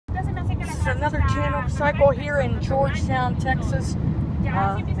is another channel cycle here in Georgetown, Texas.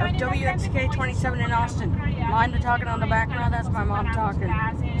 wxk27 in Austin. Mind the talking on the background? That's my mom talking.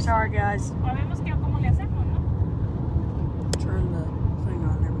 Sorry, guys. Turn the thing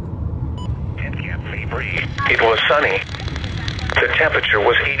on there. It was sunny. The temperature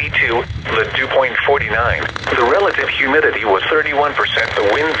was 82, the dew point 49. The relative humidity was 31%, the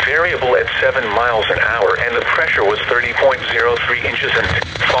wind variable at 7 miles an hour, and the pressure was 30.03 inches and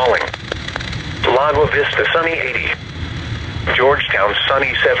falling. Lago Vista sunny 80. Georgetown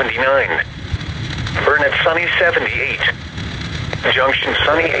sunny 79. Burnett sunny 78. Junction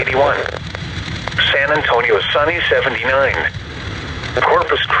sunny 81. San Antonio sunny 79.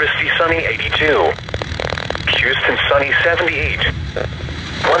 Corpus Christi sunny 82. Houston sunny 78.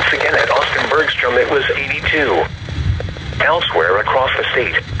 Once again at Austin Bergstrom it was 82. Elsewhere across the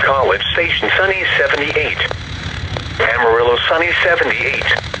state, College Station sunny 78. Amarillo sunny 78.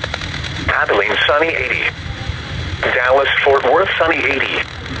 Abilene sunny 80. Dallas Fort Worth sunny 80.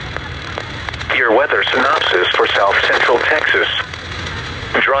 Your weather synopsis for South Central Texas.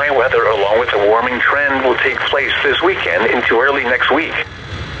 Dry weather along with a warming trend will take place this weekend into early next week.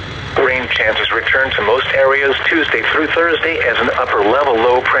 Rain chances return to most areas Tuesday through Thursday as an upper-level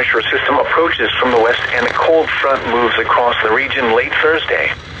low-pressure system approaches from the west and a cold front moves across the region late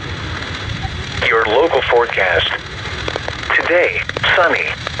Thursday. Your local forecast. Today,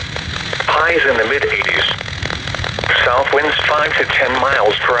 sunny. Highs in the mid-80s. South winds 5 to 10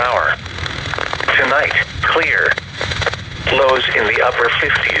 miles per hour. Tonight, clear. Lows in the upper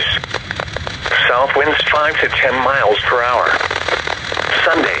 50s. South winds 5 to 10 miles per hour.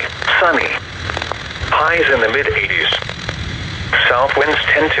 Sunday, sunny. Highs in the mid-80s. South winds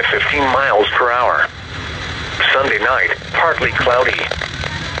 10 to 15 miles per hour. Sunday night, partly cloudy.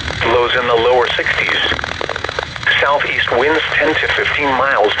 Lows in the lower 60s. Southeast winds 10 to 15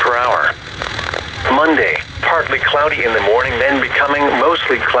 miles per hour. Monday, partly cloudy in the morning, then becoming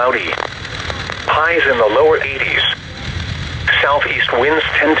mostly cloudy. Highs in the lower 80s. Southeast winds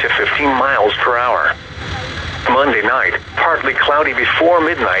 10 to 15 miles per hour. Monday night, partly cloudy before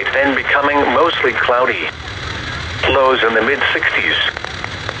midnight, then becoming mostly cloudy. Lows in the mid-60s.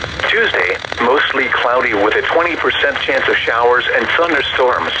 Tuesday, mostly cloudy with a 20% chance of showers and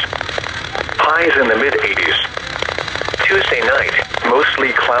thunderstorms. Highs in the mid-80s. Tuesday night,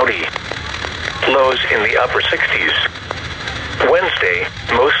 mostly cloudy. Lows in the upper 60s. Wednesday,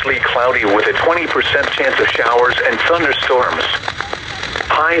 mostly cloudy with a 20% chance of showers and thunderstorms.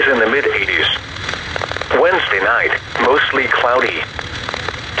 Highs in the mid-80s. Wednesday night, mostly cloudy.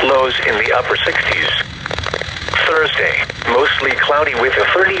 Lows in the upper 60s. Thursday, mostly cloudy with a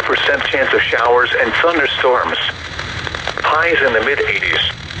 30% chance of showers and thunderstorms. Highs in the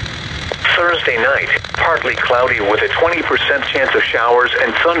mid-80s. Thursday night, partly cloudy with a 20% chance of showers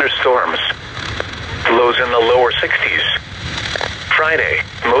and thunderstorms. Lows in the lower 60s. Friday,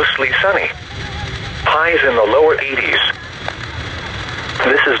 mostly sunny. Highs in the lower 80s.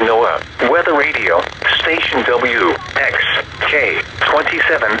 This is NOAA Weather Radio, Station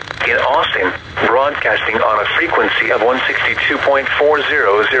wxk27 in Austin, broadcasting on a frequency of 162.400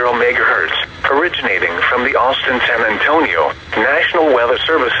 MHz, originating from the Austin San Antonio National Weather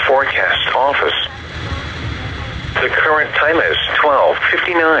Service Forecast Office. The current time is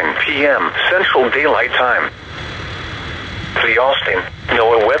 12:59 p.m. Central Daylight Time. The Austin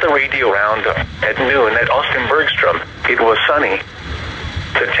NOAA Weather Radio Roundup at noon at Austin Bergstrom. It was sunny.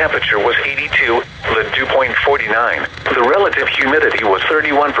 The temperature was 82, the dew point 49. The relative humidity was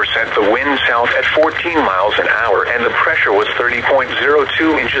 31%, the wind south at 14 miles an hour, and the pressure was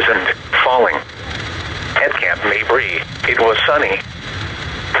 30.02 inches and falling. At Camp Mabry, it was sunny.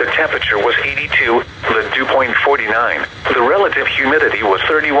 The temperature was 82, the dew point 49. The relative humidity was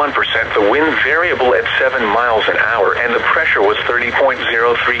 31%, the wind variable at 7 miles an hour, and the pressure was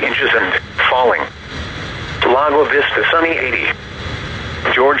 30.03 inches and falling. Lago Vista sunny 80.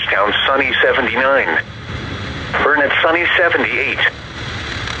 Georgetown sunny 79. Burnett sunny 78.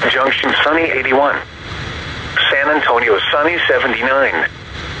 Junction sunny 81. San Antonio sunny 79.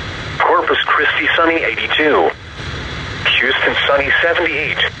 Corpus Christi sunny 82. Houston sunny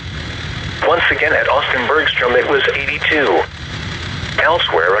 78. Once again at Austin Bergstrom it was 82.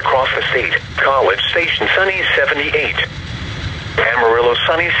 Elsewhere across the state, College Station sunny 78. Amarillo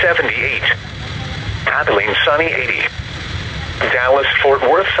sunny 78. Abilene sunny 80. Dallas Fort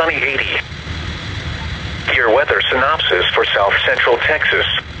Worth sunny 80. Your weather synopsis for South Central Texas.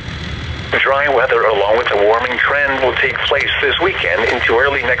 Dry weather along with a warming trend will take place this weekend into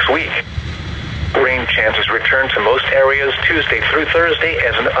early next week. Rain chances return to most areas Tuesday through Thursday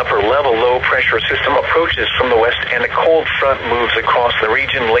as an upper-level low-pressure system approaches from the west and a cold front moves across the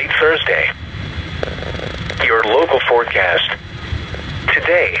region late Thursday. Your local forecast.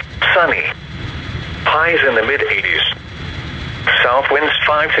 Today, sunny. Highs in the mid-80s. South winds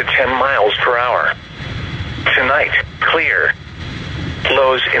 5 to 10 miles per hour. Tonight, clear.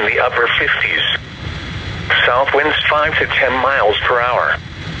 Lows in the upper 50s. South winds 5 to 10 miles per hour.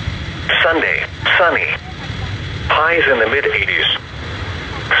 Sunday, sunny. Highs in the mid-80s.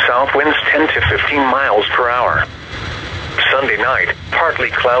 South winds 10 to 15 miles per hour. Sunday night, partly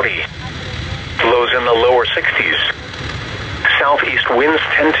cloudy. Lows in the lower 60s. Southeast winds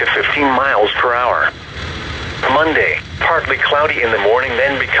 10 to 15 miles per hour. Monday, partly cloudy in the morning,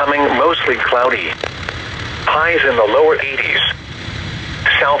 then becoming mostly cloudy. Highs in the lower 80s.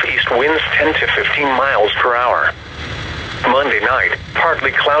 Southeast winds 10 to 15 miles per hour. Monday night,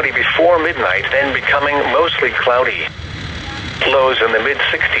 partly cloudy before midnight, then becoming mostly cloudy. Lows in the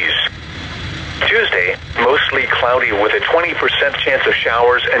mid-60s. Tuesday, mostly cloudy with a 20% chance of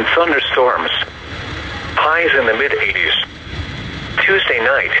showers and thunderstorms. Highs in the mid-80s. Tuesday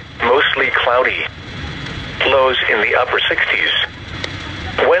night, mostly cloudy. Lows in the upper 60s.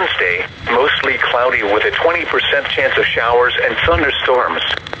 Wednesday, mostly cloudy with a 20% chance of showers and thunderstorms.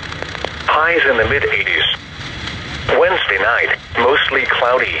 Highs in the mid-80s. Wednesday night, mostly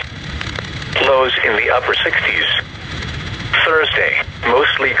cloudy. Lows in the upper 60s. Thursday,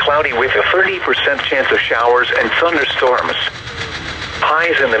 mostly cloudy with a 30% chance of showers and thunderstorms.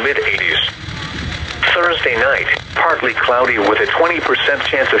 Highs in the mid-80s. Thursday night, partly cloudy with a 20%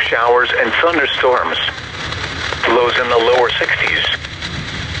 chance of showers and thunderstorms. Lows in the lower 60s.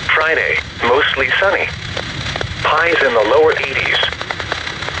 Friday, mostly sunny. Highs in the lower 80s.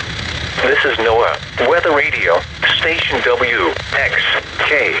 This is NOAA Weather Radio, station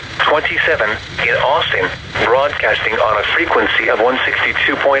wxk27 in Austin, broadcasting on a frequency of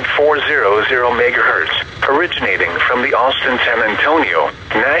 162.400 megahertz, originating from the Austin San Antonio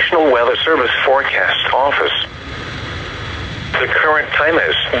National Weather Service Forecast Office. The current time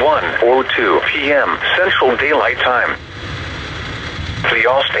is 1:02 p.m. Central Daylight Time. The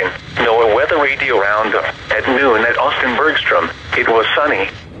Austin NOAA Weather Radio Roundup at noon at Austin Bergstrom. It was sunny.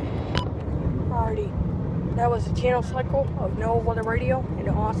 Alrighty, that was the channel cycle of NOAA Weather Radio in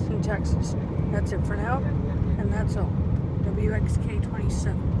Austin, Texas. That's it for now, and that's all.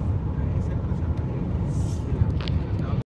 wxk27.